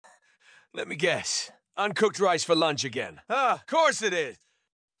Let me guess. Uncooked rice for lunch again. Of course it is.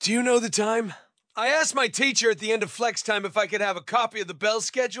 Do you know the time? I asked my teacher at the end of flex time if I could have a copy of the bell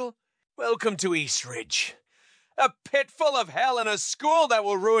schedule. Welcome to Eastridge. A pit full of hell and a school that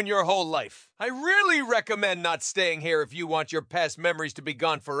will ruin your whole life. I really recommend not staying here if you want your past memories to be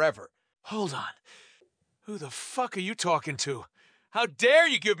gone forever. Hold on. Who the fuck are you talking to? How dare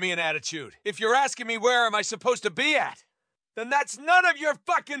you give me an attitude? If you're asking me where am I supposed to be at, then that's none of your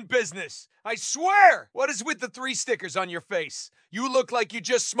fucking business. I swear! What is with the 3 stickers on your face? You look like you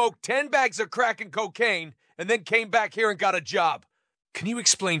just smoked 10 bags of crack and cocaine and then came back here and got a job. Can you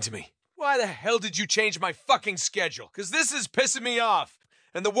explain to me? Why the hell did you change my fucking schedule? 'Cause this is pissing me off.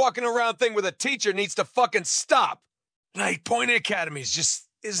 And the walking around thing with a teacher needs to fucking stop. Like, Point Academies just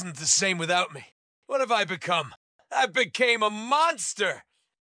isn't the same without me. What have I become? I became a monster!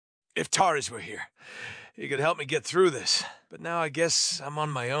 If Torres were here, he could help me get through this. But now I guess I'm on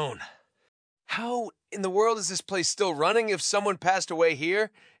my own. How in the world is this place still running if someone passed away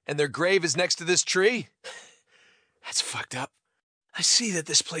here and their grave is next to this tree? That's fucked up. I see that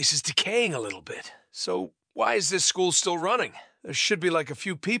this place is decaying a little bit. So why is this school still running? There should be like a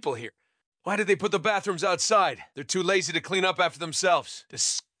few people here. Why did they put the bathrooms outside? They're too lazy to clean up after themselves.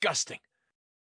 Disgusting.